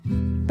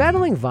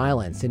Battling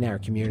violence in our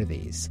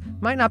communities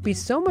might not be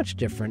so much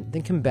different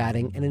than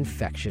combating an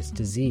infectious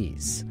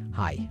disease.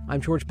 Hi,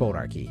 I'm George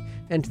Bodarky,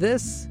 and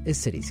this is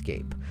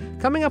Cityscape.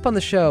 Coming up on the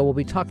show, we'll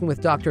be talking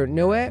with Dr.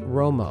 Noé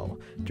Romo,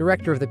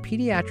 director of the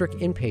Pediatric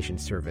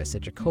Inpatient Service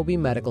at Jacobi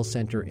Medical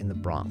Center in the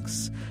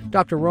Bronx.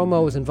 Dr.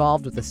 Romo is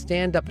involved with the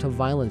Stand Up to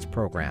Violence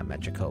program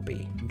at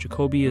Jacobi.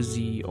 Jacobi is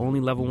the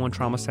only level 1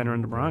 trauma center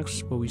in the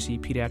Bronx where we see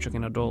pediatric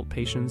and adult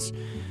patients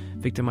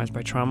victimized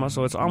by trauma.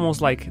 So it's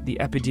almost like the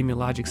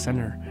epidemiologic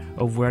center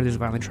of where this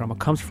violent trauma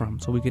comes from.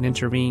 So we can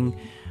intervene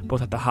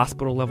both at the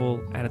hospital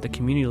level and at the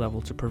community level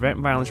to prevent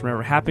violence from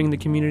ever happening in the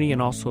community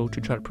and also to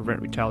try to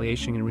prevent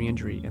retaliation and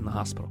re-injury in the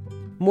hospital.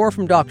 More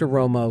from Dr.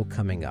 Romo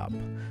coming up.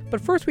 But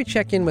first we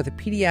check in with a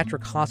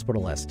pediatric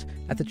hospitalist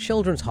at the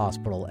Children's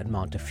Hospital at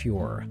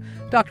Montefiore.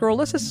 Dr.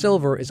 Alyssa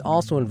Silver is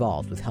also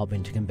involved with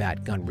helping to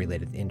combat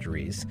gun-related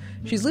injuries.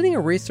 She's leading a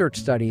research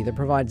study that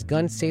provides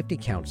gun safety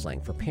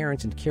counseling for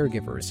parents and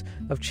caregivers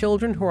of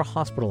children who are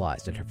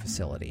hospitalized at her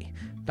facility.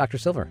 Dr.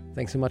 Silver,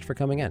 thanks so much for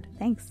coming in.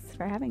 Thanks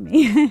for having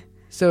me.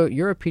 So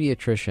you're a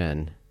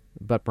pediatrician,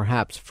 but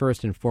perhaps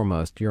first and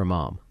foremost, you're a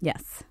mom.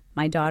 Yes.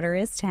 My daughter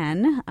is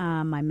 10,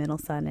 my middle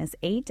son is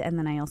 8, and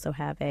then I also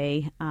have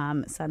a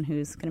son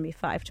who's going to be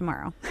 5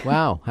 tomorrow.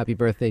 Wow, happy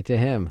birthday to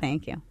him.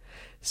 Thank you.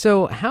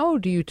 So how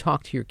do you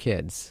talk to your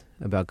kids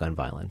about gun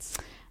violence?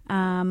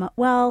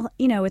 Well,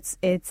 you know, it's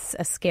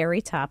a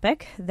scary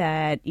topic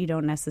that you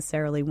don't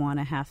necessarily want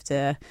to have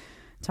to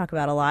talk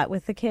about a lot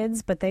with the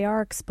kids, but they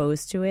are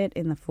exposed to it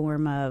in the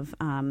form of,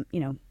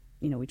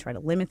 we try to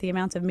limit the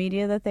amount of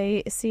media that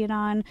they see it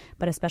on,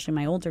 but especially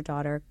my older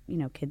daughter,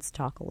 kids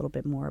talk a little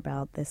bit more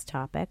about this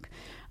topic.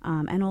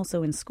 And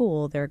also in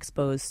school, they're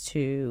exposed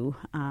to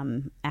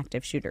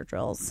active shooter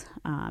drills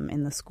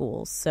in the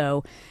schools.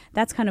 So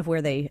that's kind of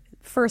where they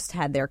first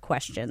had their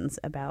questions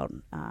about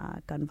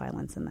gun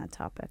violence and that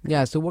topic.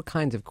 Yeah, so what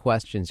kinds of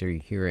questions are you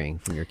hearing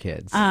from your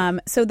kids?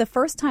 So the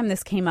first time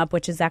this came up,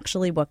 which is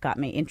actually what got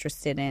me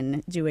interested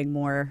in doing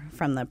more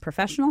from the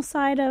professional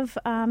side of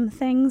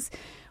things,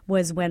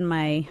 was when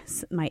my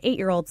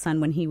 8-year-old son,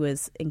 when he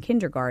was in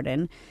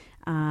kindergarten,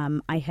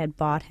 I had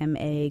bought him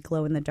a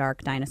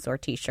glow-in-the-dark dinosaur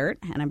T-shirt,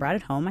 and I brought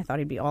it home. I thought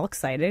he'd be all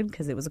excited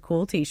because it was a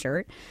cool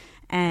T-shirt.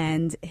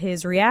 And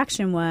his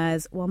reaction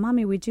was, well,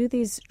 Mommy, we do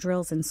these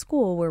drills in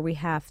school where we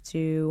have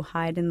to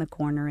hide in the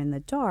corner in the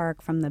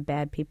dark from the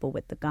bad people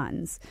with the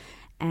guns.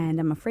 And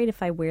I'm afraid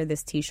if I wear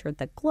this T-shirt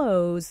that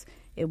glows,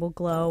 it will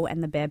glow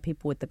and the bad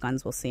people with the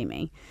guns will see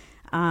me.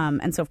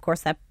 And so, of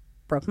course, that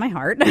broke my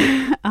heart.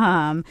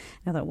 I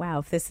thought, wow,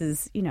 if this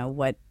is,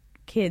 what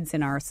kids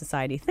in our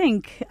society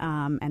think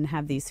and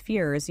have these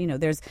fears,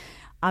 there's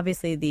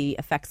obviously the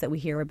effects that we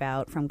hear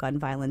about from gun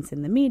violence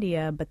in the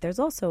media, but there's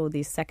also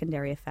these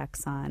secondary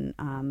effects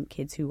on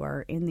kids who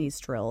are in these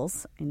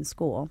drills in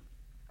school.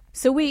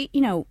 So we,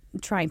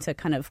 trying to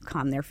kind of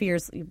calm their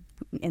fears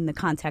in the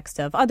context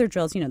of other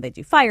drills, they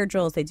do fire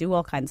drills, they do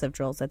all kinds of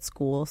drills at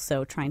school.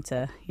 So trying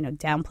to,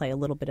 downplay a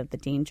little bit of the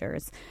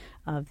dangers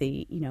of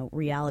the,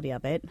 reality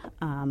of it,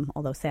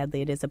 although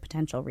sadly it is a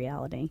potential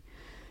reality.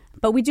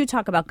 But we do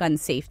talk about gun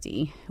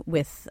safety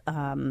with,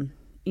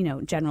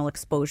 general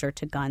exposure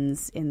to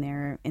guns in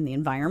the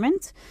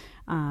environment.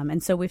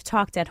 And so we've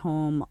talked at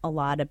home a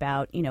lot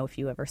about, if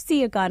you ever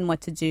see a gun,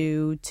 what to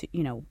do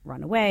to,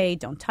 run away,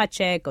 don't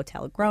touch it, go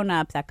tell a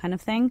grown-up, that kind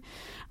of thing.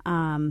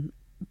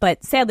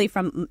 But sadly,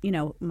 from,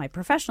 my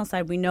professional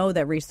side, we know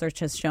that research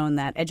has shown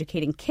that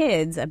educating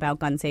kids about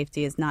gun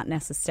safety is not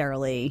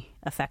necessarily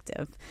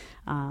effective.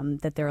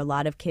 That there are a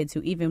lot of kids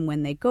who, even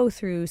when they go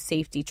through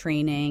safety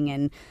training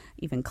and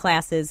even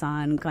classes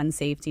on gun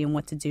safety and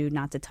what to do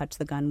not to touch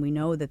the gun, we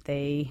know that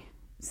they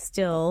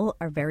still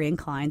are very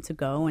inclined to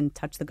go and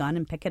touch the gun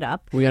and pick it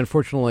up. We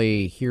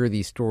unfortunately hear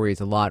these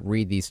stories a lot,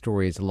 read these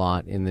stories a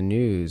lot in the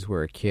news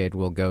where a kid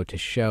will go to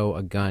show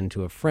a gun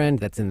to a friend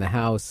that's in the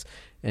house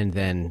and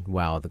then,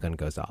 wow, the gun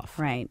goes off.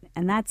 Right.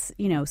 And that's,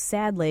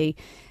 sadly,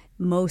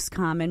 most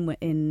common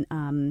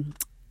in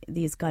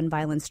these gun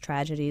violence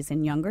tragedies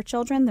in younger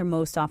children. They're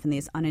most often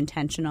these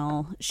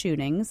unintentional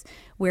shootings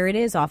where it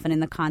is often in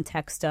the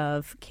context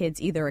of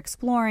kids either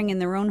exploring in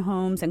their own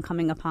homes and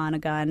coming upon a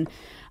gun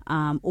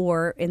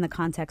or in the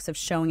context of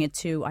showing it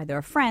to either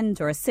a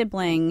friend or a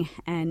sibling.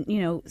 And,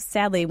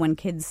 sadly, when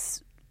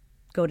kids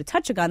go to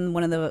touch a gun,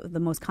 one of the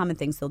most common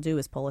things they'll do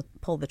is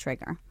pull the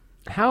trigger.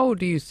 How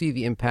do you see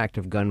the impact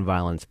of gun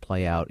violence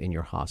play out in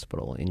your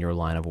hospital, in your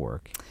line of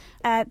work?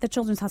 At the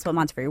Children's Hospital at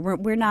Montefiore,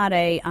 we're not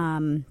a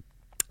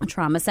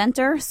trauma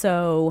center,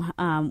 so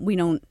we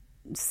don't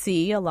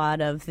see a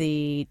lot of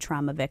the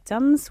trauma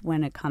victims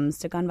when it comes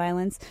to gun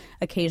violence.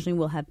 Occasionally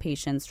we'll have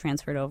patients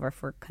transferred over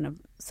for kind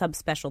of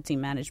subspecialty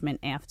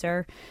management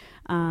after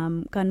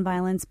gun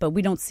violence, but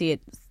we don't see it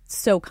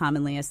so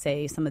commonly as,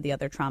 say, some of the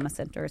other trauma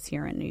centers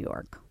here in New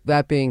York.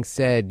 That being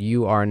said,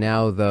 you are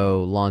now,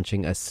 though,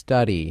 launching a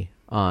study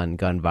on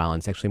gun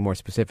violence, actually more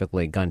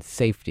specifically gun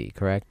safety,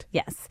 correct?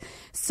 Yes.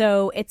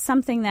 So it's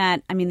something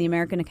that, the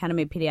American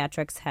Academy of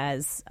Pediatrics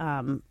has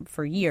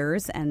for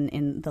years, and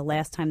in the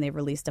last time they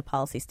released a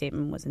policy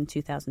statement was in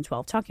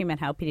 2012, talking about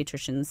how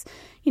pediatricians,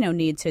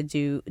 need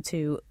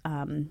to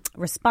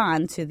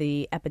respond to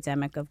the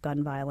epidemic of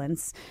gun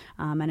violence.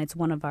 And it's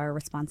one of our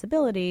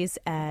responsibilities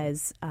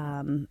as,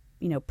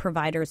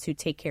 providers who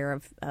take care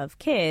of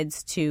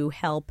kids to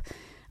help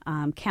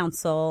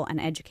counsel and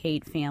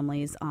educate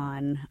families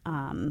on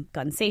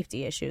gun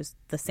safety issues,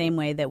 the same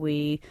way that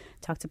we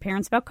talk to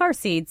parents about car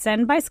seats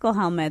and bicycle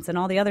helmets and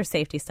all the other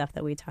safety stuff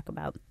that we talk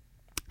about.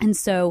 And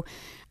so,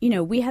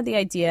 we had the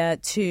idea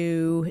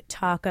to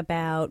talk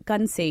about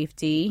gun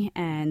safety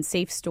and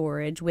safe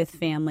storage with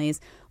families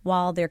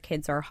while their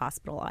kids are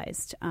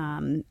hospitalized.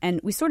 And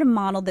we sort of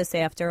modeled this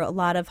after a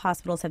lot of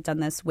hospitals have done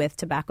this with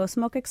tobacco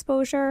smoke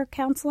exposure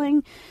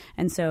counseling.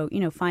 And so,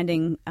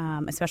 finding,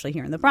 especially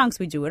here in the Bronx,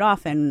 we do it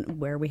often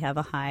where we have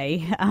a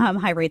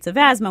high rates of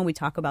asthma. We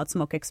talk about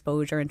smoke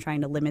exposure and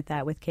trying to limit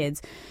that with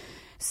kids.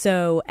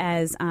 So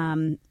as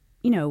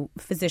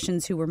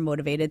physicians who were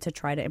motivated to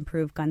try to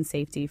improve gun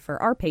safety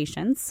for our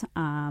patients,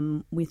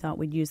 we thought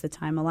we'd use the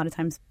time. A lot of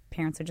times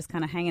parents are just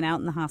kind of hanging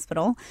out in the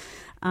hospital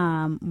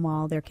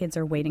while their kids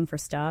are waiting for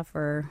stuff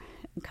or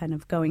kind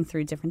of going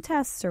through different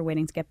tests or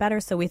waiting to get better.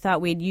 So we thought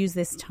we'd use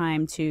this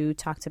time to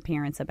talk to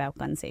parents about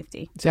gun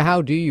safety. So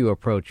how do you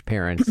approach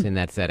parents in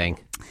that setting?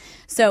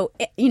 So,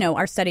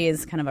 our study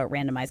is kind of a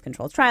randomized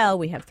controlled trial.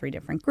 We have 3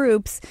 different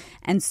groups.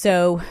 And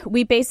so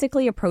we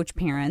basically approach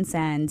parents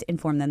and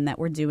inform them that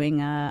we're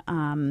doing a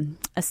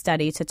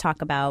study to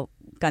talk about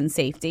gun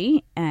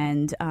safety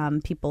and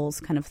people's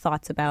kind of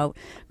thoughts about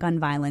gun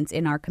violence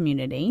in our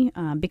community,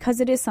 because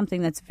it is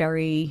something that's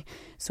very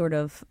sort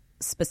of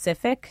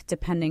specific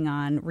depending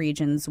on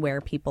regions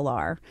where people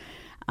are.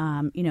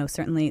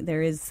 Certainly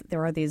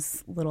there are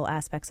these little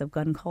aspects of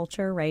gun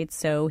culture, right?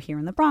 So here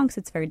in the Bronx,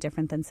 it's very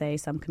different than, say,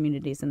 some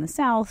communities in the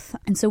South.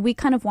 And so we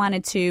kind of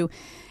wanted to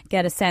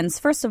get a sense,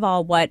 first of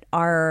all, what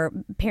our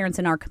parents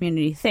in our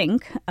community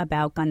think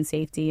about gun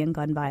safety and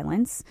gun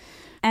violence,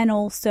 and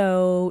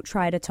also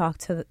try to talk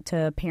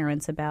to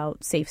parents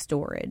about safe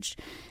storage.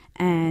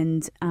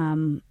 And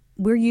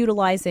we're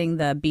utilizing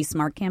the Be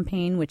Smart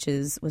campaign, which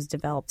was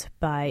developed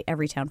by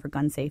Everytown for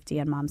Gun Safety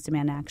and Moms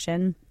Demand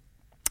Action.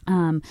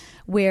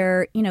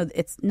 Where,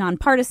 it's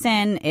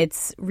nonpartisan.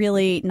 It's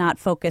really not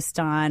focused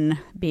on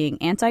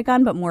being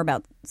anti-gun, but more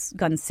about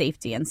gun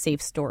safety and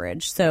safe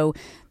storage. So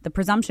the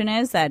presumption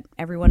is that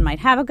everyone might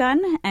have a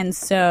gun. And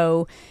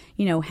so,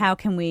 how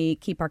can we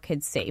keep our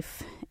kids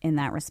safe in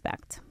that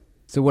respect?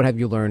 So what have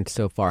you learned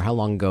so far? How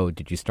long ago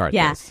did you start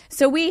this?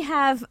 So we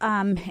have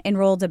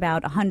enrolled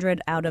about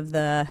 100 out of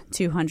the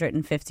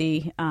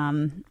 250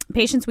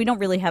 patients. We don't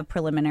really have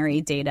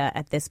preliminary data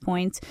at this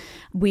point.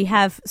 We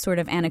have sort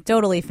of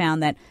anecdotally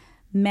found that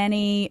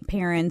many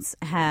parents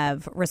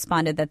have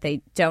responded that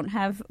they don't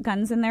have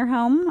guns in their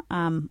home.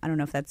 I don't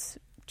know if that's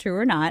true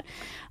or not,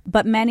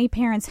 but many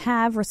parents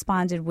have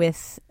responded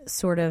with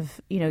sort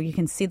of, you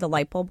can see the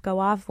light bulb go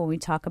off when we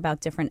talk about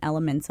different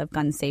elements of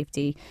gun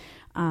safety.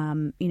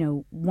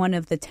 One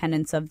of the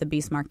tenets of the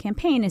Be Smart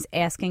campaign is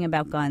asking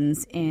about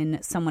guns in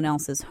someone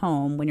else's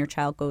home when your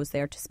child goes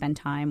there to spend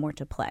time or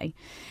to play.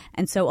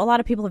 And so a lot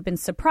of people have been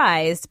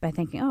surprised by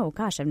thinking, oh,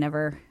 gosh, I've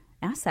never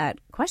asked that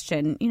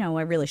question.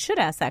 I really should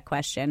ask that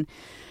question.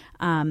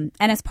 And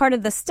as part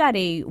of the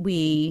study,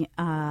 we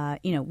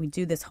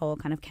do this whole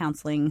kind of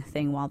counseling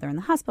thing while they're in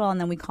the hospital,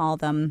 and then we call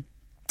them,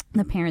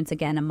 the parents,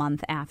 again a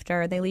month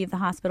after they leave the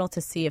hospital, to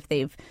see if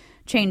they've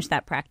changed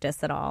that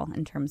practice at all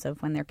in terms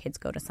of when their kids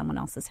go to someone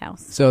else's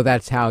house. So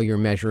that's how you're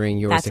measuring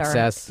your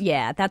success?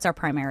 That's our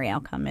primary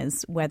outcome,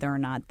 is whether or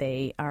not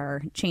they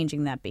are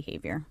changing that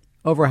behavior.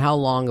 Over how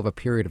long of a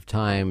period of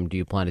time do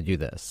you plan to do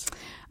this?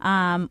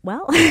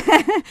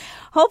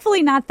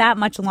 Hopefully not that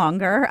much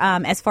longer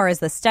as far as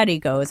the study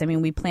goes.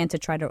 We plan to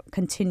try to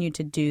continue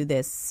to do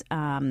this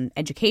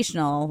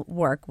educational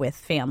work with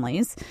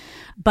families.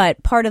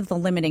 But part of the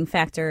limiting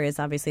factor is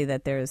obviously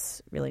that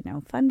there's really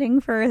no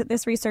funding for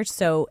this research.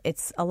 So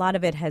a lot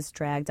of it has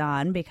dragged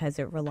on because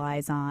it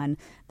relies on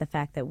the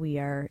fact that we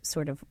are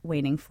sort of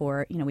waiting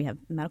for, we have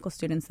medical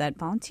students that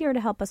volunteer to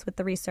help us with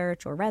the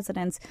research, or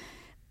residents.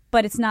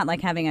 But it's not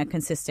like having a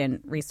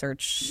consistent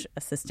research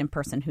assistant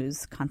person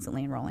who's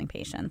constantly enrolling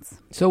patients.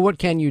 So what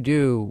can you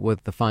do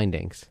with the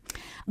findings?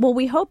 Well,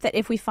 we hope that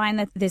if we find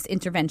that this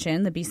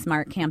intervention, the Be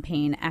Smart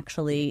campaign,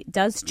 actually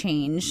does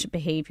change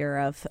behavior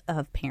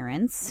of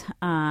parents,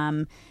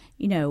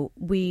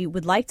 we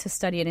would like to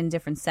study it in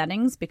different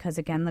settings because,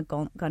 again, the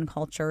gun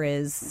culture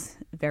is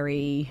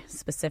very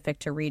specific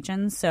to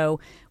regions. So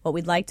what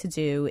we'd like to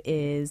do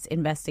is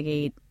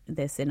investigate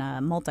this in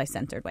a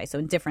multi-centered way, so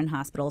in different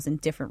hospitals in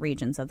different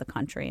regions of the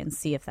country, and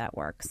see if that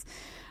works.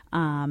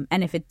 And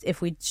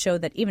if we show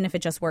that even if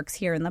it just works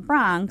here in the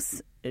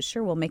Bronx,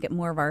 sure, we'll make it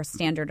more of our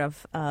standard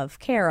of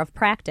care, of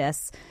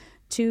practice,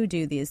 to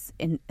do this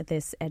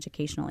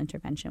educational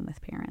intervention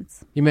with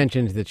parents. You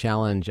mentioned the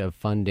challenge of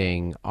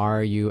funding.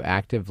 Are you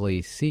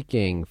actively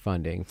seeking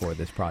funding for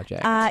this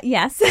project?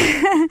 Yes,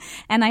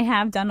 and I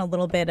have done a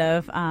little bit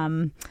of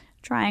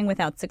trying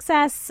without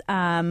success.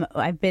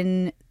 I've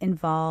been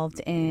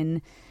involved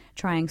in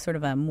trying sort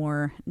of a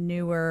more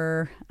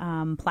newer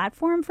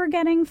platform for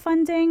getting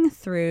funding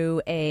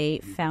through a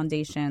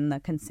foundation, the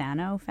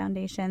Consano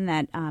Foundation,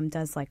 that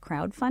does like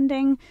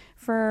crowdfunding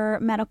for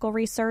medical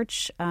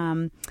research.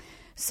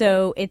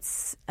 So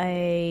it's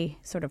a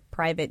sort of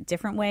private,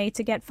 different way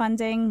to get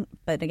funding.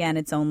 But again,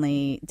 it's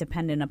only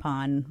dependent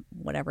upon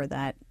whatever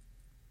that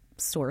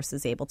source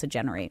is able to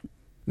generate.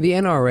 The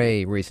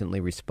NRA recently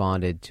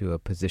responded to a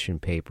position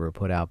paper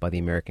put out by the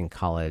American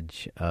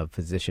College of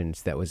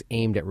Physicians that was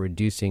aimed at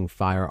reducing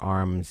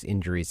firearms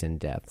injuries and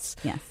deaths.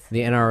 Yes.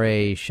 The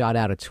NRA shot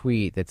out a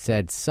tweet that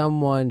said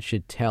someone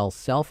should tell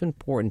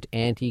self-important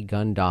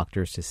anti-gun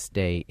doctors to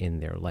stay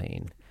in their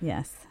lane.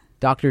 Yes.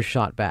 Doctors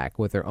shot back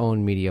with their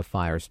own media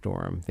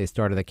firestorm. They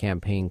started a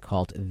campaign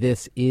called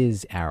This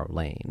Is Our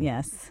Lane.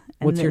 Yes.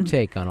 What's your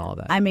take on all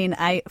that? I mean,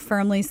 I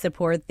firmly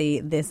support the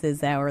This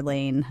Is Our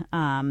Lane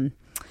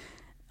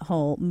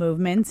whole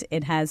movement.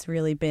 It has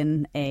really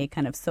been a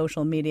kind of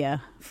social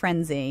media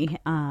frenzy.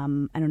 I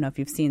don't know if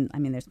you've seen, I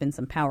mean, there's been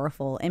some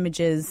powerful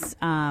images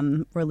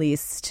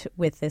released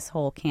with this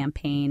whole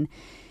campaign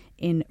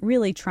in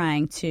really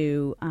trying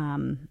to,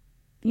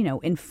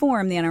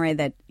 inform the NRA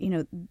that,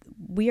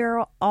 we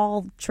are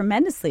all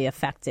tremendously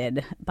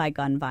affected by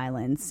gun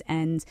violence.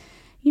 And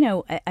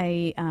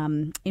I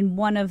in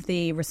one of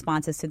the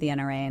responses to the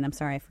NRA, and I'm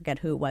sorry, I forget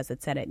who it was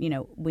that said it,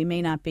 we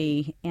may not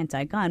be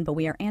anti-gun, but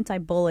we are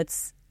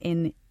anti-bullets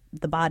in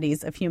the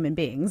bodies of human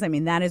beings. I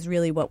mean, that is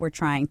really what we're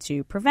trying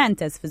to prevent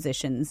as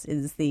physicians,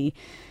 is the,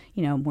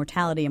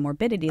 mortality and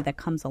morbidity that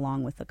comes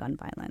along with the gun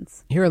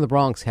violence. Here in the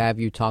Bronx, have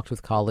you talked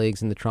with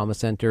colleagues in the trauma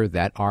center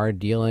that are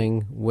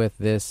dealing with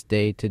this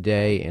day to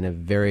day in a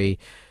very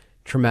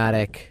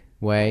traumatic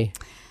way?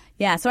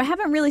 Yeah, so I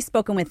haven't really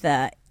spoken with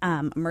the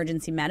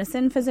emergency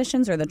medicine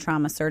physicians or the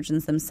trauma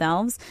surgeons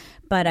themselves,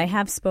 but I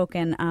have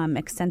spoken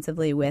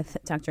extensively with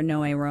Dr.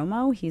 Noe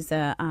Romo. He's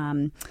a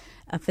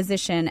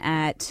physician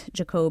at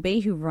Jacoby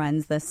who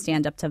runs the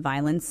Stand Up to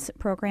Violence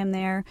program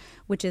there,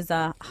 which is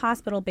a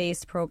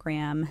hospital-based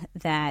program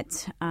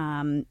that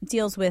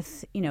deals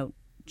with,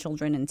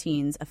 children and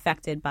teens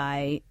affected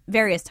by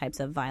various types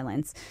of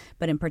violence,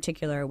 but in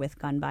particular with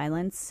gun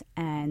violence.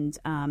 And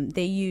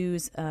they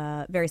use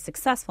a very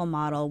successful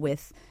model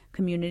with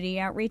community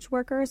outreach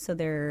workers. So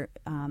they're,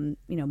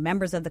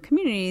 members of the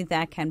community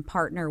that can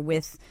partner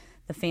with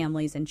the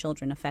families and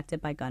children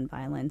affected by gun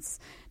violence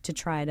to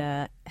try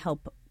to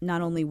help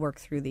not only work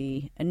through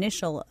the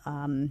initial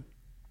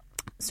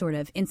sort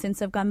of instance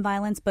of gun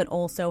violence, but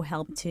also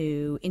help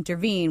to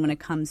intervene when it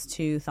comes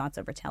to thoughts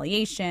of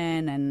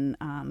retaliation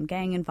and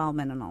gang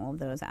involvement and all of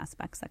those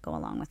aspects that go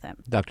along with it.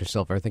 Dr.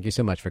 Silver, thank you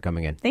so much for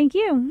coming in. Thank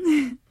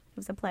you. It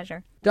was a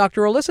pleasure.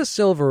 Dr. Alyssa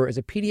Silver is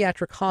a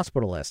pediatric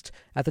hospitalist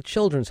at the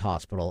Children's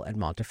Hospital at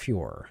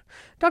Montefiore.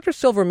 Dr.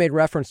 Silver made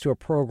reference to a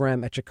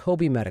program at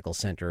Jacoby Medical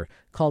Center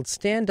called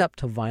Stand Up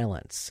to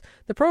Violence.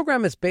 The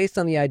program is based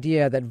on the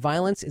idea that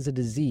violence is a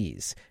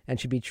disease and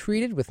should be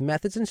treated with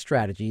methods and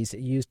strategies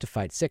used to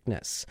fight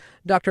sickness.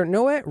 Dr.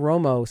 Noe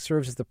Romo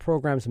serves as the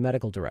program's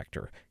medical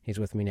director. He's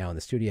with me now in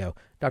the studio.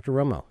 Dr.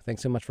 Romo,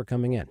 thanks so much for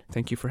coming in.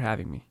 Thank you for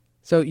having me.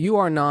 So you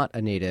are not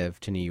a native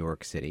to New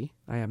York City.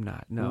 I am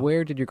not, no.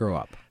 Where did you grow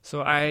up? So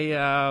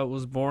I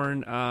was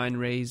born and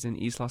raised in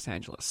East Los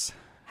Angeles.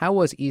 How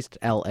was East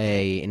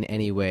L.A. in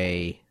any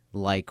way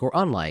like or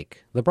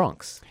unlike the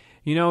Bronx?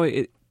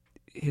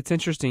 It's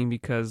interesting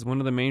because one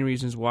of the main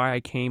reasons why I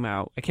came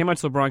out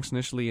to the Bronx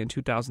initially in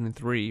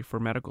 2003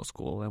 for medical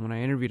school. And when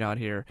I interviewed out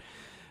here,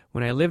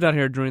 when I lived out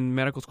here during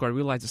medical school, I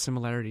realized the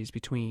similarities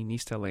between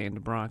East L.A. and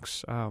the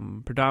Bronx,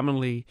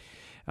 predominantly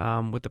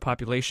with the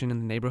population in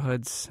the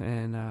neighborhoods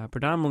and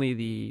predominantly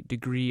the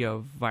degree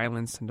of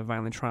violence and the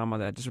violent trauma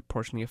that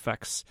disproportionately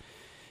affects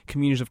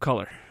communities of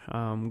color.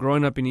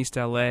 Growing up in East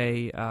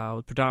L.A.,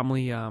 with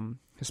predominantly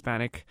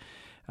Hispanic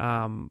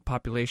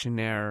population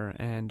there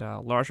and a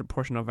large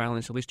proportion of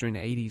violence, at least during the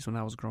 80s when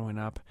I was growing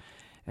up.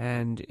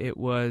 And it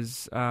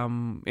was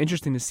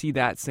interesting to see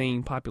that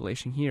same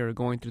population here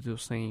going through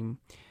those same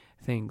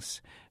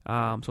things.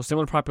 So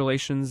similar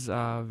populations,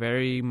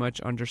 very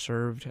much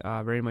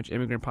underserved, very much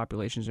immigrant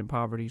populations in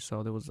poverty.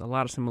 So there was a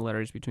lot of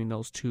similarities between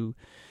those two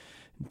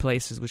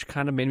places, which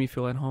kind of made me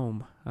feel at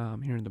home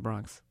here in the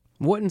Bronx.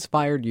 What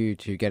inspired you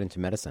to get into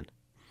medicine?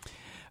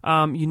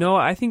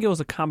 I think it was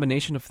a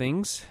combination of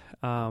things.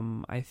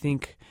 I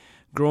think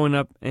growing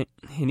up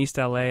in East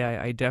LA,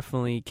 I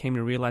definitely came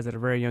to realize at a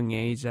very young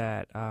age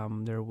that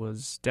there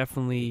was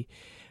definitely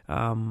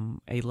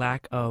a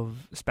lack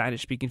of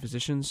Spanish-speaking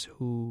physicians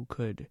who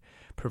could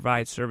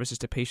provide services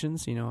to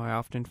patients. I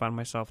often find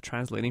myself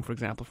translating, for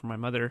example, for my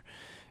mother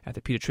at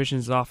the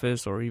pediatrician's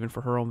office or even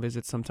for her own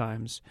visits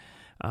sometimes.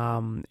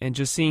 And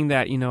just seeing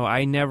that,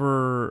 I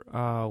never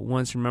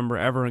once remember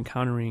ever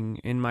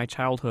encountering in my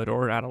childhood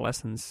or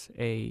adolescence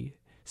a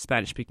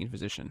Spanish-speaking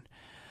physician.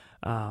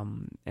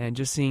 And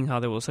just seeing how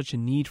there was such a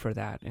need for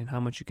that and how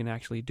much you can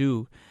actually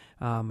do.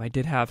 I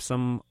do have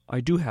some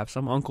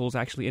uncles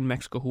actually in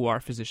Mexico who are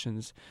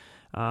physicians.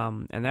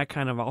 And that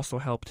kind of also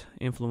helped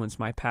influence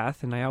my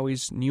path. And I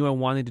always knew I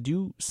wanted to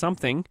do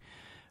something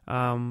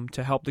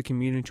to help the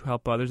community, to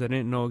help others. I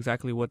didn't know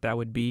exactly what that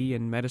would be,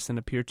 and medicine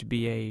appeared to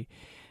be a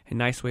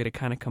nice way to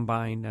kind of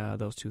combine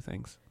those two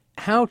things.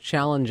 How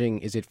challenging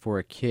is it for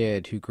a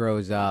kid who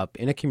grows up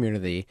in a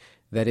community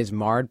that is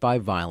marred by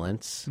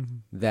violence,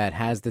 that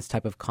has this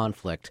type of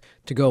conflict,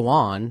 to go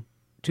on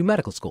to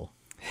medical school?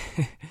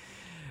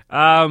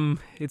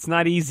 It's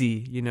not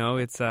easy,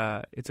 It's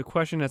a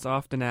question that's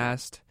often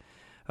asked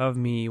of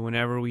me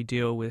whenever we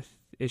deal with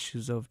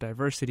issues of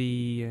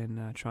diversity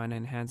and trying to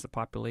enhance the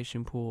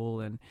population pool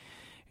and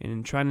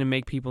trying to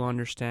make people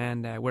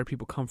understand that where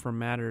people come from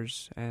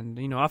matters. And,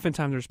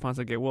 oftentimes the response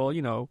I get, well,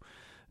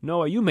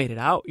 Noah, you made it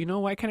out.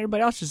 Why can't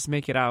everybody else just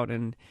make it out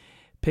and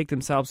pick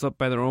themselves up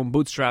by their own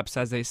bootstraps,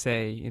 as they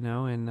say,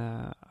 And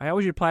I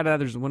always reply to that.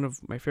 There's one of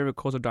my favorite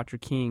quotes of Dr.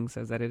 King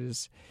says that it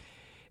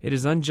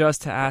is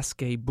unjust to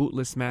ask a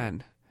bootless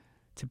man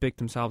to pick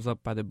themselves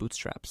up by the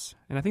bootstraps.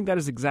 And I think that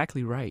is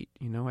exactly right.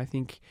 I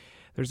think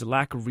there's a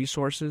lack of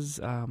resources.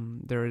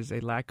 There is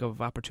a lack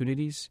of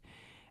opportunities.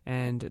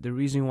 And the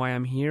reason why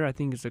I'm here, I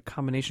think, is a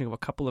combination of a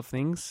couple of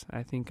things.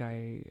 I think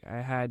I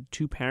had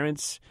two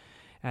parents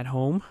at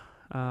home.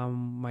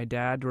 My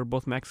dad, we're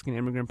both Mexican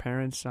immigrant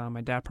parents. My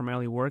dad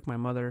primarily worked. My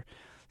mother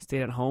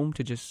stayed at home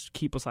to just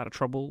keep us out of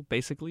trouble,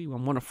 basically.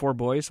 I'm one of four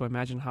boys, so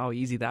imagine how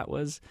easy that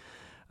was.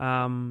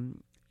 And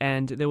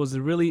there was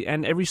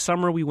and every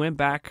summer we went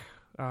back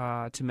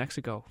to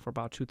Mexico for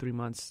about 2-3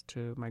 months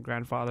to my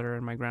grandfather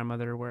and my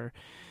grandmother, where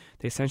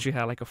they essentially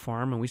had like a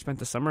farm, and we spent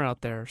the summer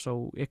out there.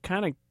 So it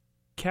kind of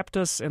kept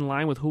us in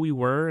line with who we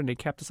were, and it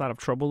kept us out of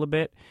trouble a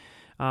bit.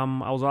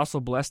 I was also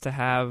blessed to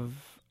have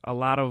a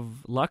lot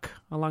of luck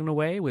along the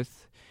way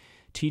with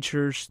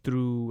teachers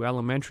through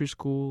elementary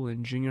school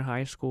and junior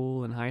high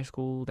school and high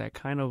school that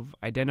kind of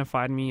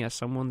identified me as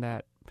someone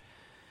that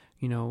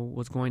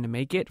was going to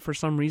make it for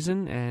some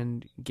reason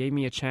and gave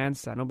me a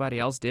chance that nobody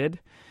else did,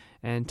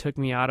 and took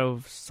me out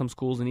of some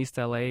schools in East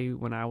LA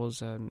when I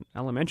was in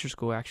elementary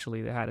school.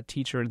 Actually, they had a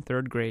teacher in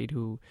third grade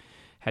who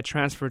had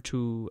transferred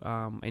to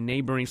a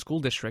neighboring school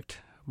district,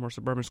 more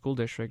suburban school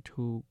district,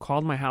 who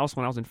called my house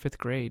when I was in 5th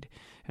grade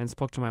and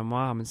spoke to my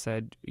mom and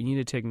said, you need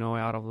to take Noah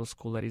out of the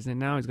school that he's in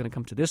now. He's going to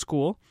come to this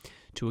school,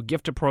 to a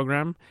gifted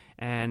program,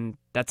 and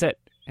that's it.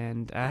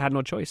 And I had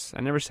no choice.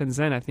 And ever since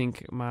then, I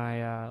think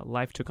my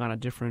life took on a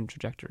different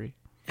trajectory.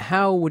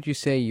 How would you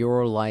say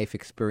your life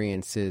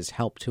experiences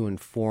help to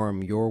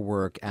inform your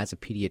work as a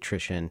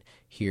pediatrician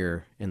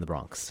here in the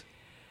Bronx?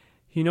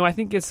 I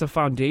think it's the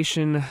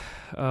foundation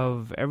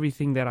of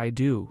everything that I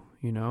do.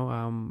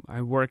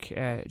 I work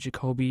at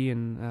Jacoby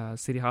and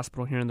City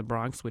Hospital here in the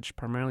Bronx, which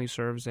primarily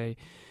serves a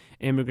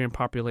immigrant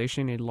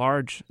population, a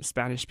large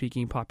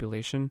Spanish-speaking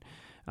population,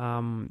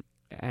 and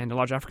a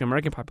large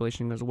African-American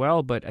population as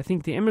well. But I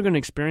think the immigrant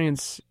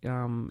experience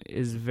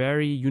is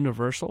very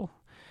universal.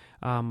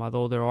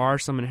 Although there are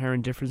some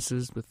inherent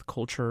differences with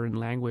culture and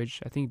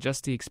language, I think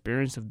just the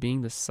experience of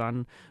being the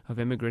son of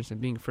immigrants and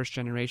being first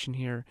generation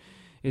here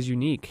is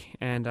unique,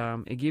 and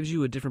it gives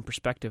you a different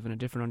perspective and a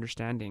different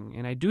understanding.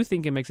 And I do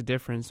think it makes a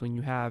difference when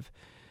you have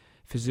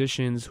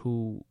physicians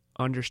who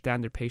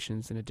understand their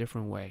patients in a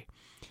different way.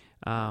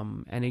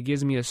 And it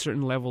gives me a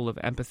certain level of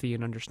empathy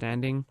and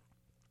understanding,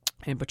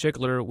 in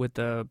particular with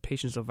the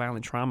patients of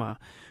violent trauma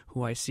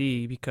who I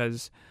see,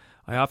 because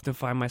I often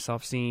find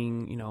myself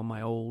seeing,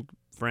 my old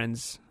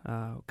friends,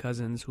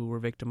 cousins who were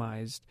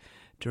victimized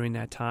during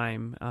that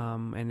time.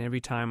 And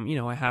every time,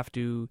 I have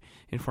to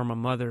inform a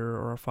mother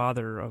or a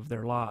father of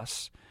their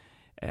loss,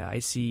 I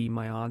see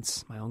my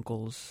aunts, my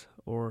uncles,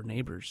 or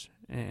neighbors.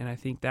 And I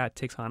think that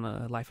takes on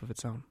a life of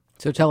its own.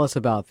 So tell us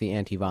about the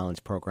anti-violence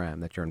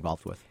program that you're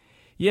involved with.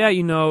 Yeah,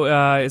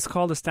 it's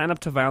called the Stand Up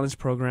to Violence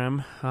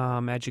program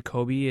at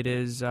Jacoby. It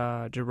is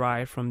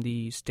derived from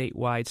the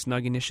statewide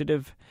SNUG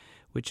initiative,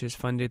 which is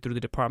funded through the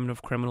Department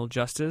of Criminal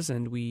Justice.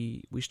 And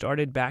we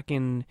started back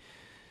in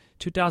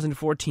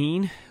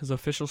 2014 as an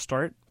official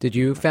start. Did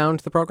you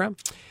found the program?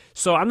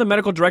 So I'm the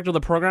medical director of the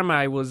program.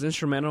 I was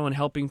instrumental in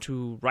helping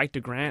to write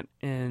the grant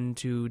and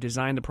to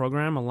design the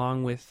program,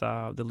 along with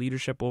the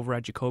leadership over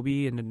at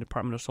Jacoby and the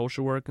Department of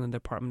Social Work and the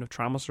Department of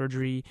Trauma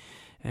Surgery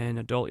and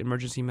Adult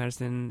Emergency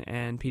Medicine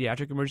and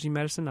Pediatric Emergency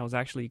Medicine. I was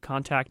actually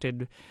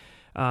contacted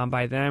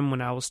by them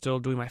when I was still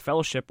doing my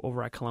fellowship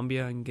over at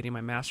Columbia and getting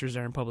my master's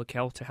there in public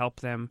health to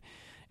help them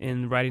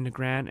in writing the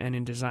grant and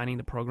in designing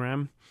the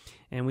program.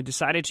 And we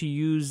decided to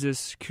use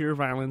this cure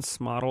violence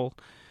model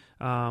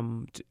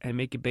and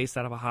make it based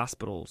out of a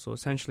hospital. So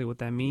essentially what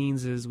that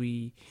means is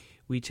we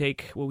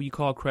take what we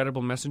call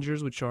credible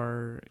messengers, which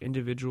are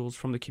individuals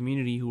from the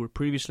community who were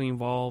previously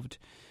involved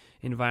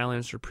in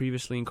violence or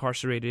previously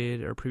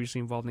incarcerated or previously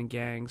involved in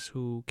gangs,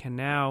 who can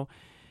now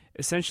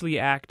essentially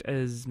act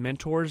as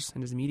mentors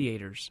and as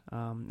mediators.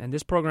 And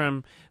this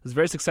program was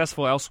very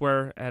successful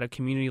elsewhere at a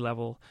community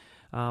level.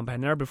 but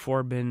had never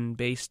before been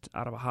based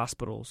out of a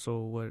hospital. So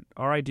what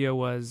our idea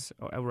was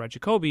over at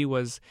Jacoby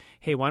was,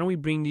 hey, why don't we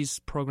bring this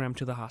program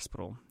to the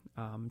hospital?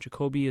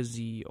 Jacoby is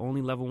the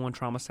only level 1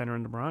 trauma center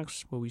in the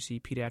Bronx where we see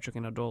pediatric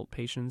and adult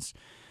patients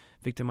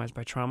victimized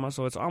by trauma.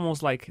 So it's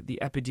almost like the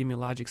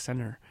epidemiologic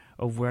center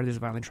of where this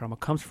violent trauma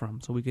comes from.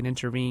 So we can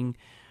intervene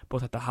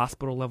both at the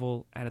hospital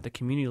level and at the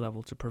community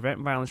level to prevent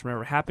violence from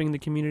ever happening in the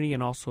community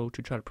and also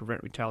to try to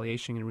prevent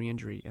retaliation and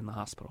re-injury in the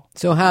hospital.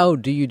 So how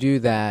do you do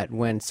that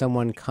when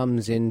someone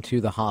comes into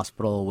the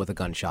hospital with a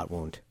gunshot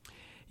wound?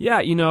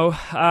 Yeah,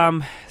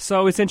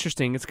 so it's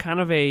interesting. It's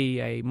kind of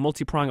a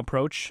multi-pronged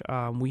approach.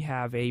 We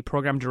have a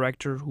program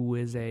director who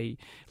is a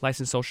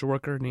licensed social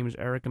worker. Her name is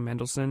Erica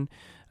Mendelson.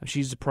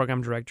 She's the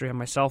program director, and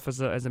myself as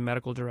a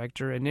medical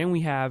director. And then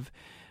we have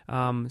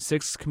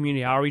 6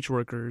 community outreach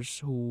workers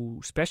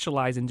who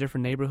specialize in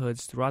different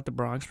neighborhoods throughout the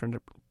Bronx,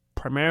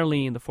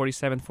 primarily in the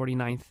 47th,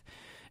 49th,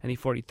 and the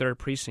 43rd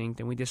precinct.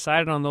 And we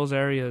decided on those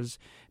areas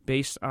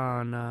based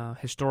on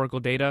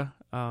historical data,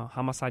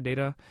 homicide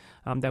data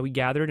that we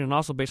gathered, and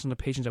also based on the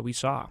patients that we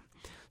saw.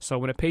 So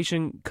when a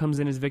patient comes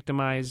in as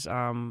victimized,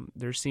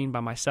 they're seen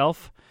by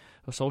myself,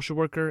 a social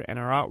worker, and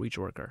our outreach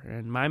worker.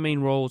 And my main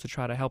role is to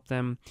try to help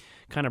them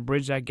kind of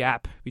bridge that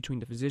gap between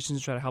the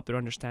physicians, try to help their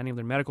understanding of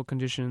their medical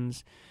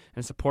conditions,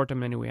 and support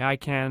them any way I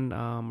can.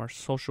 Our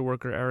social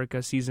worker,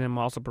 Erica, sees them,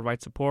 also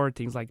provides support,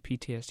 things like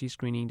PTSD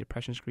screening,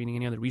 depression screening,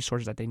 any other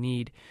resources that they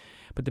need.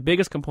 But the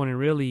biggest component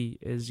really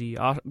is the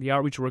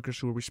outreach workers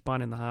who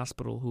respond in the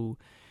hospital, who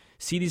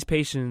see these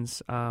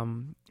patients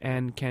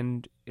and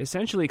can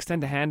essentially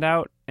extend a hand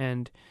out.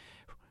 And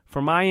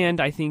from my end,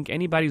 I think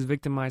anybody who's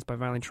victimized by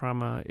violent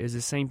trauma is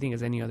the same thing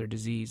as any other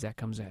disease that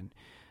comes in.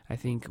 I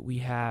think we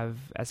have,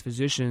 as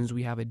physicians,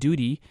 we have a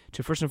duty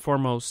to first and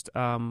foremost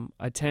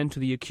attend to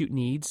the acute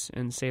needs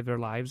and save their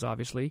lives,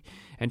 obviously,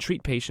 and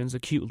treat patients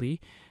acutely.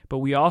 But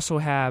we also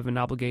have an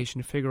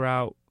obligation to figure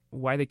out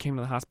why they came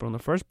to the hospital in the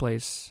first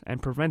place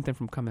and prevent them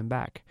from coming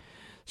back.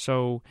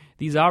 So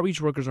these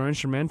outreach workers are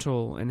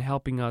instrumental in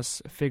helping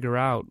us figure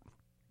out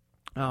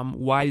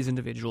why these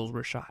individuals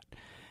were shot.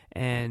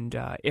 And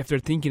if they're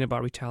thinking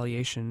about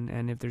retaliation,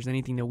 and if there's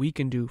anything that we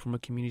can do from a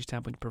community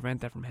standpoint to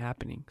prevent that from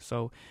happening.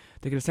 So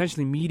they can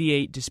essentially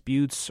mediate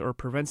disputes or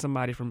prevent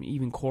somebody from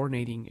even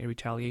coordinating a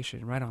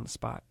retaliation right on the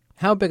spot.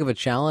 How big of a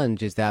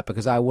challenge is that?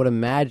 Because I would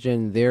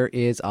imagine there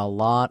is a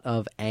lot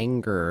of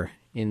anger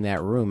in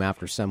that room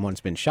after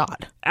someone's been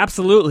shot.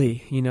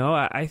 Absolutely.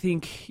 I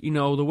think,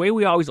 the way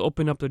we always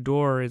open up the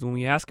door is when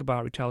we ask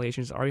about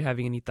retaliations, are you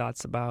having any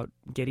thoughts about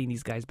getting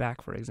these guys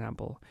back, for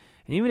example?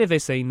 And even if they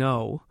say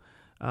no,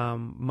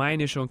 my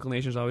initial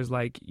inclination is always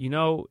like,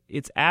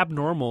 it's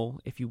abnormal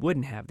if you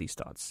wouldn't have these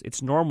thoughts.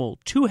 It's normal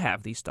to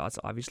have these thoughts,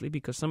 obviously,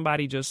 because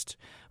somebody just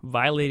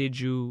violated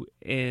you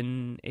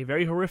in a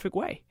very horrific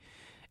way.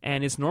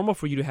 And it's normal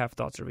for you to have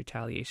thoughts of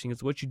retaliation.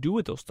 It's what you do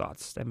with those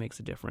thoughts that makes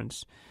a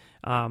difference.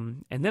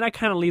 And then I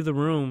kind of leave the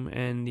room,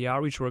 and the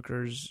outreach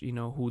workers,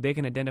 who they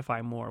can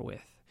identify more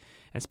with,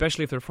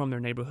 especially if they're from their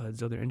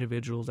neighborhoods or they're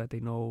individuals that they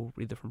know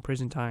either from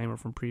prison time or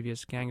from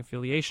previous gang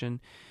affiliation.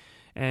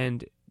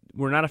 And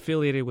we're not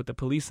affiliated with the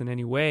police in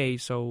any way,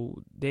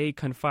 so they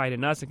confide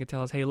in us and can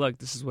tell us, hey, look,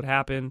 this is what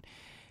happened,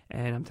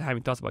 and I'm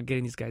having thoughts about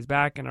getting these guys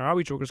back. And our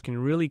outreach workers can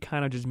really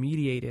kind of just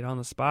mediate it on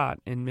the spot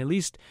and at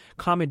least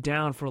calm it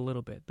down for a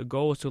little bit. The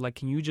goal is to,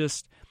 can you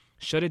just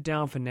shut it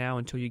down for now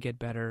until you get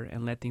better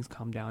and let things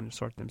calm down and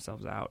sort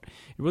themselves out.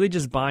 Really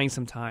just buying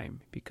some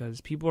time,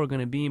 because people are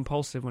going to be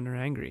impulsive when they're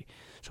angry.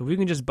 So if we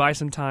can just buy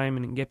some time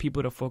and get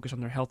people to focus on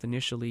their health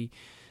initially,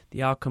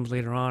 the outcomes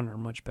later on are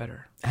much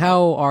better.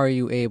 How are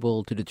you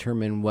able to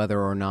determine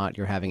whether or not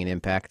you're having an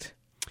impact?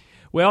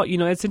 Well,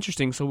 it's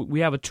interesting. So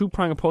we have a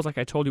two-pronged approach, like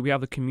I told you. We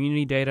have the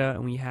community data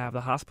and we have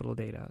the hospital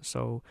data.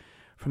 So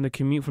from the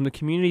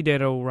community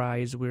data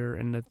wise, we're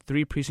in the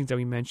 3 precincts that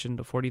we mentioned,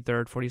 the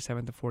 43rd, 47th,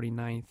 and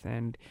 49th,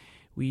 and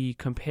we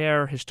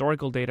compare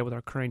historical data with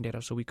our current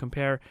data. So we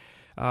compare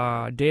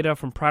data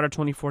from prior to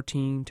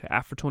 2014 to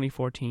after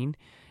 2014,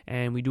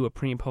 and we do a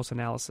pre and post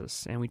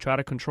analysis, and we try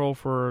to control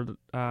for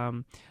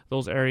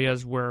those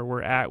areas where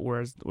we're at,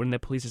 whereas when the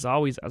police is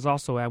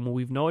also at. And what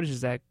we've noticed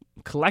is that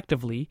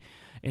collectively,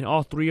 in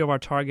all 3 of our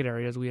target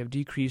areas, we have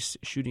decreased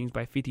shootings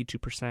by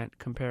 52%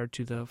 compared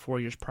to the 4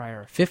 years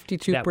prior.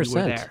 52%. That we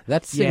were there.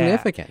 That's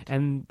significant. Yeah.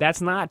 And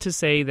that's not to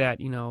say that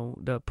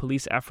the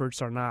police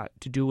efforts are not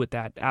to do with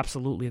that.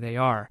 Absolutely, they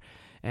are.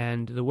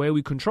 And the way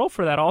we control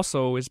for that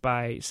also is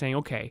by saying,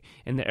 okay,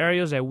 in the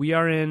areas that we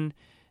are in,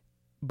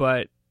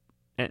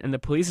 and the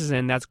police is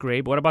in, that's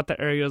great. But what about the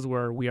areas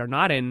where we are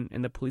not in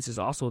and the police is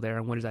also there,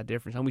 and what is that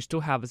difference? And we still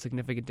have a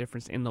significant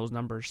difference in those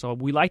numbers. So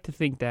we like to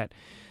think that,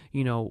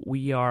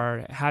 we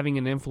are having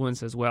an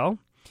influence as well.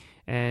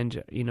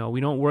 And, we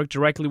don't work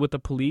directly with the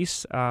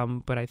police,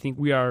 but I think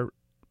we are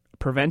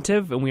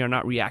preventive and we are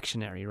not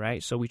reactionary,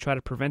 right? So we try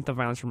to prevent the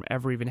violence from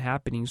ever even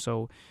happening.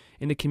 So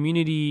in the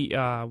community,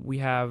 we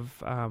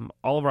have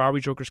all of our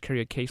outreach workers carry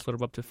a caseload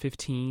of up to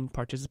 15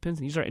 participants.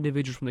 And these are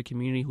individuals from the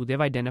community who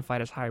they've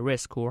identified as high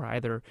risk, who are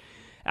either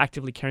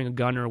actively carrying a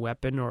gun or a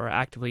weapon or are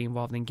actively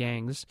involved in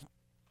gangs.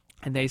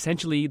 And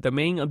the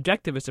main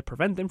objective is to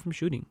prevent them from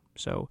shooting.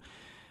 So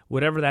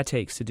whatever that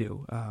takes to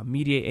do,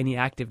 mediate any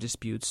active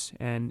disputes.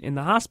 And in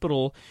the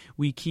hospital,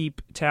 we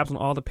keep tabs on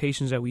all the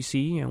patients that we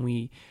see, and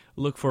we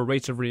look for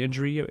rates of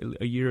re-injury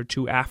a year or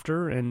two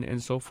after.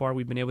 And so far,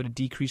 we've been able to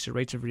decrease the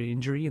rates of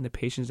re-injury in the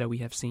patients that we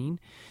have seen.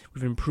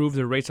 We've improved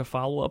the rates of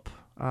follow-up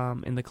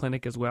in the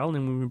clinic as well,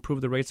 and we've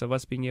improved the rates of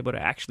us being able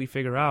to actually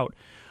figure out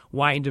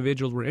why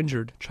individuals were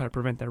injured, try to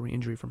prevent that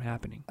re-injury from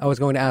happening. I was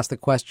going to ask the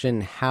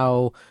question,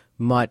 how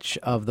much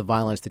of the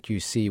violence that you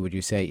see would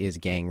you say is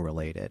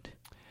gang-related?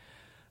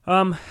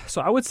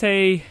 So I would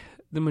say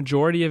the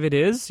majority of it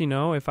is,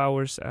 if I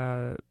was,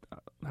 I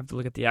have to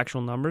look at the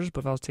actual numbers,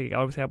 but if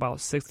I would say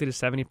about 60 to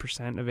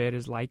 70% of it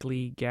is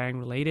likely gang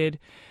related.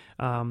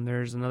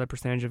 There's another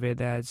percentage of it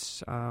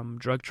that's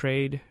drug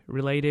trade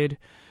related.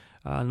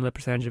 Another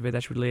percentage of it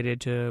that's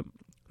related to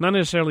not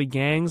necessarily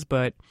gangs,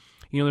 but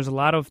there's a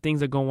lot of things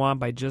that go on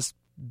by just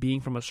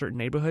being from a certain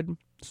neighborhood.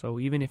 So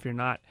even if you're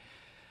not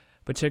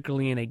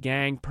particularly in a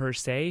gang per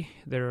se,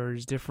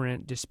 there's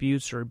different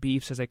disputes or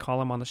beefs, as they call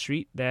them on the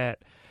street,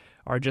 that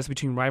are just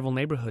between rival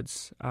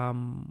neighborhoods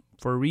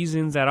for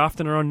reasons that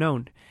often are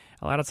unknown.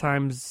 A lot of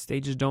times they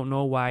just don't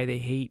know why they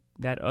hate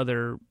that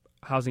other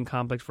housing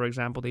complex, for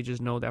example. They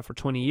just know that for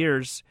 20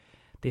 years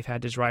they've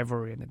had this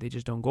rivalry and that they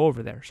just don't go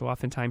over there. So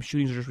oftentimes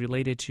shootings are just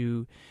related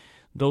to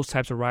those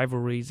types of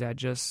rivalries that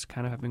just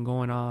kind of have been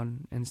going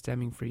on and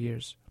stemming for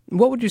years.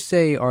 What would you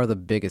say are the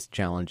biggest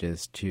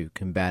challenges to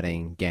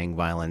combating gang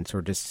violence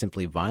or just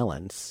simply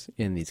violence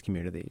in these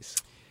communities?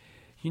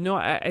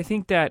 I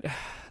think that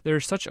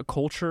there's such a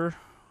culture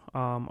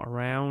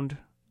around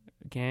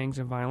gangs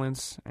and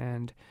violence,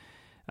 and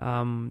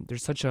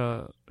there's such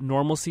a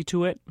normalcy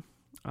to it.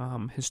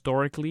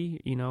 Historically,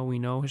 we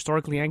know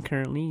historically and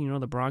currently,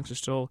 the Bronx is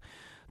still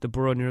the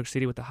borough of New York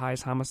City with the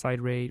highest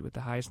homicide rate, with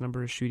the highest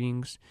number of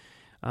shootings.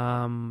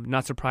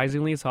 Not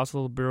surprisingly, it's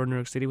also the borough of New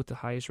York City with the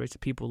highest rates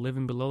of people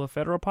living below the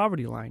federal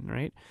poverty line,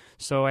 right?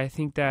 So I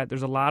think that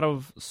there's a lot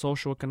of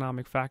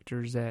socioeconomic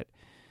factors that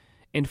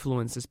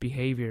influence this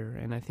behavior,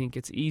 and I think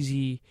it's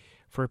easy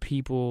for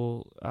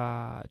people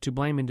to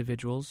blame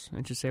individuals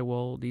and to say,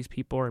 well, these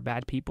people are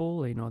bad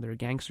people, they're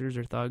gangsters,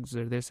 they're thugs,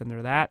 they're this and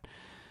they're that.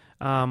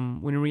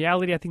 When in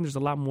reality, I think there's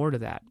a lot more to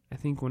that. I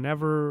think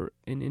whenever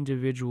an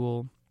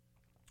individual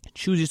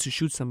chooses to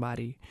shoot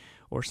somebody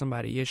or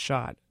somebody is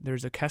shot,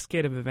 there's a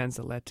cascade of events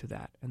that led to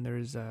that. And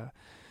there's a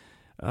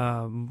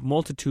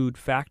multitude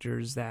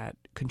factors that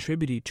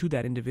contributed to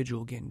that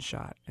individual getting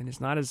shot. And it's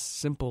not as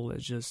simple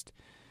as just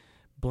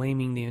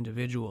blaming the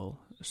individual.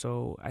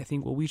 So I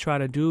think what we try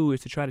to do is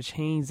to try to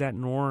change that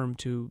norm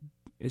to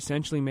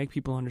essentially make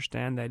people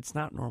understand that it's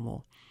not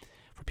normal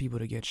for people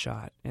to get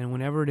shot. And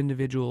whenever an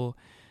individual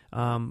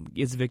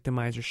is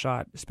victimized or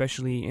shot,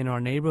 especially in our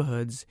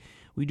neighborhoods,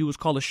 we do what's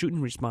called a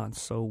shooting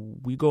response. So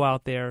we go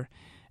out there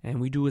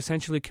and we do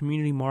essentially a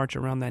community march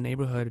around that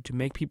neighborhood to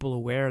make people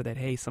aware that,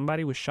 hey,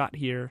 somebody was shot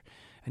here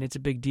and it's a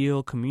big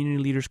deal. Community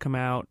leaders come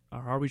out,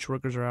 our outreach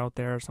workers are out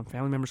there, some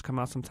family members come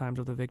out sometimes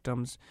with the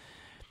victims,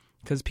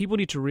 because people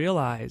need to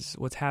realize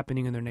what's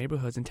happening in their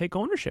neighborhoods and take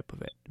ownership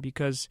of it,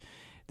 because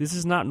this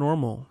is not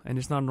normal. And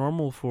it's not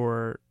normal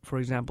for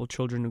example,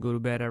 children to go to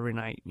bed every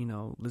night,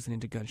 listening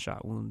to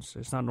gunshot wounds.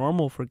 It's not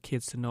normal for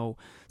kids to know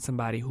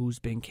somebody who's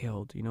been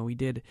killed. We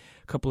did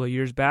a couple of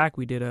years back,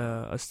 we did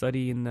a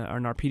study in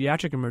our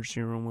pediatric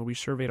emergency room where we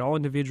surveyed all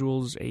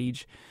individuals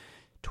age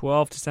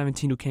 12 to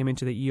 17 who came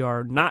into the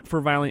ER, not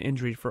for violent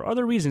injury, for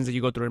other reasons that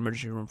you go through an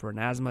emergency room, for an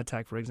asthma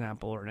attack, for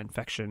example, or an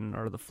infection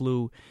or the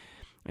flu.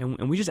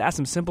 And we just asked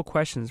them simple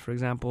questions. For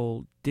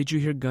example, did you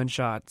hear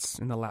gunshots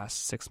in the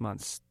last 6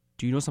 months?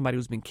 Do you know somebody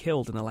who's been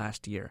killed in the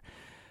last year?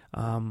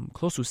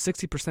 Close to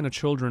 60% of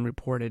children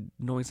reported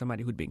knowing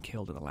somebody who'd been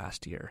killed in the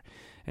last year.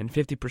 And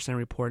 50%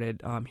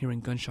 reported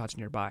hearing gunshots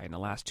nearby in the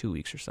last 2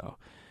 weeks or so.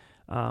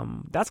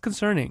 That's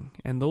concerning.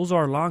 And those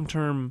are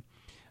long-term,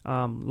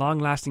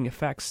 long-lasting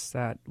effects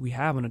that we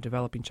have on a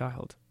developing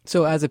child.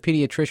 So as a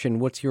pediatrician,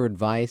 what's your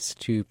advice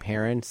to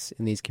parents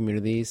in these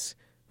communities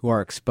who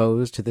are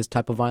exposed to this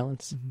type of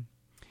violence? Mm-hmm.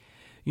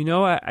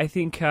 I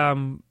think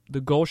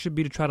the goal should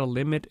be to try to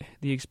limit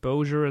the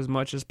exposure as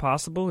much as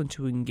possible and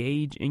to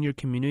engage in your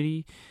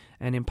community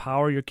and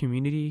empower your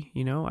community.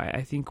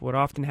 I think what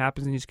often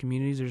happens in these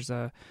communities, there's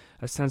a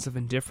sense of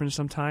indifference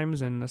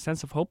sometimes and a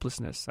sense of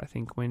hopelessness. I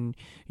think when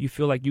you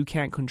feel like you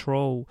can't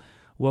control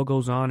what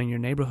goes on in your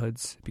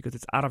neighborhoods because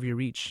it's out of your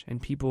reach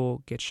and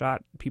people get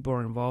shot, people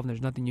are involved, and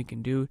there's nothing you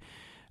can do.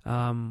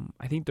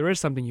 I think there is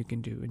something you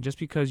can do. And just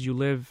because you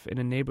live in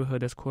a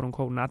neighborhood that's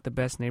quote-unquote not the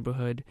best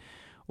neighborhood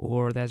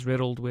or that's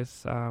riddled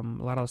with a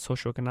lot of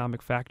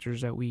socioeconomic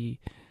factors that we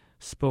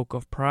spoke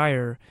of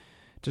prior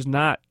does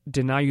not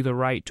deny you the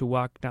right to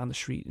walk down the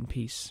street in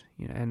peace.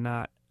 And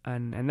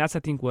that's, I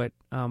think, what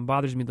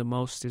bothers me the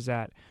most is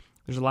that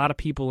there's a lot of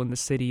people in the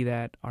city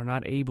that are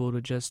not able to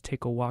just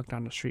take a walk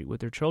down the street with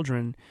their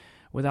children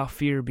without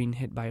fear of being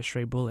hit by a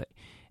stray bullet.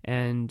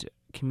 And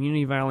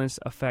community violence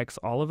affects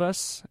all of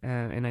us,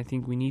 and I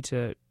think we need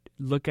to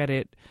look at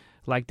it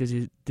like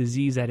the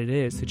disease that it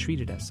is, to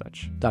treat it as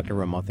such. Dr.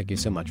 Romo, thank you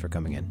so much for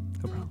coming in.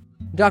 No problem.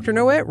 Dr.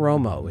 Noé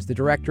Romo is the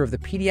director of the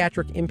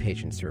Pediatric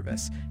Inpatient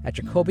Service at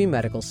Jacobi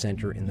Medical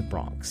Center in the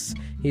Bronx.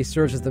 He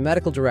serves as the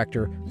medical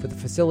director for the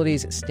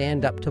facility's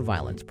Stand Up to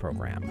Violence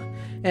program.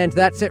 And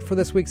that's it for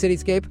this week's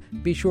Cityscape.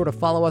 Be sure to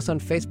follow us on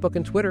Facebook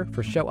and Twitter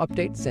for show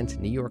updates and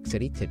New York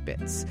City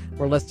tidbits.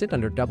 We're listed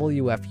under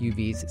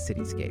WFUV's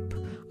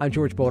Cityscape. I'm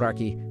George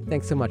Bodarky.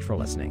 Thanks so much for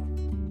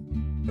listening.